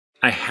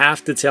I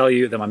have to tell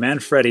you that my man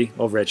Freddie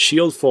over at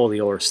Shield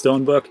Folio or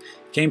STONEBOOK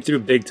came through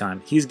big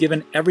time. He's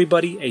given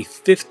everybody a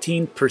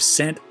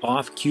 15%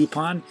 off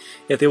coupon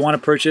if they want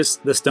to purchase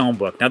the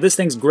STONEBOOK. Now this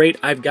thing's great.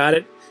 I've got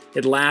it.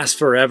 It lasts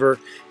forever.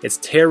 It's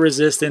tear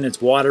resistant, it's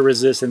water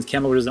resistant,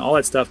 chemical resistant, all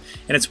that stuff.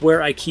 And it's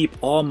where I keep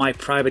all my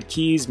private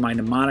keys, my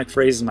mnemonic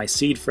phrases, my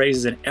seed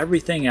phrases, and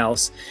everything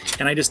else.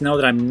 And I just know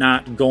that I'm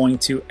not going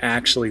to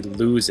actually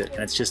lose it.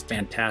 And it's just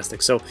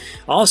fantastic. So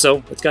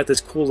also, it's got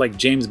this cool like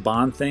James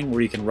Bond thing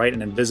where you can write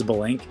an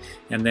invisible ink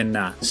and then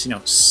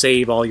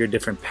save all your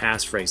different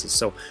passphrases.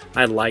 So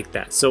I like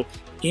that. So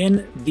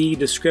in the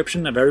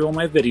description of every one of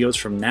my videos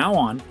from now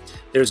on,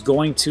 there's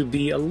going to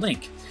be a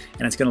link.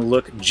 And it's going to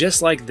look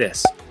just like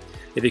this.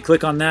 If you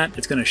click on that,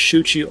 it's going to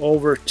shoot you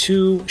over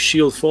to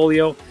Shield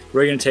Folio,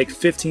 where you're going to take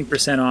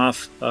 15%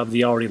 off of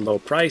the already low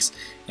price.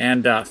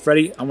 And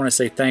Freddie, I want to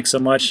say thanks so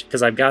much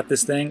because I've got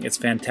this thing. It's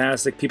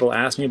fantastic. People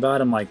ask me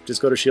about it. I'm like,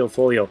 just go to Shield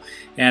Folio.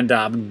 And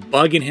I've been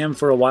bugging him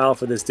for a while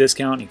for this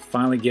discount. He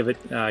finally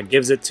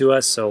gives it to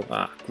us.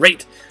 So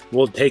great.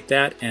 We'll take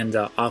that and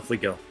off we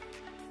go.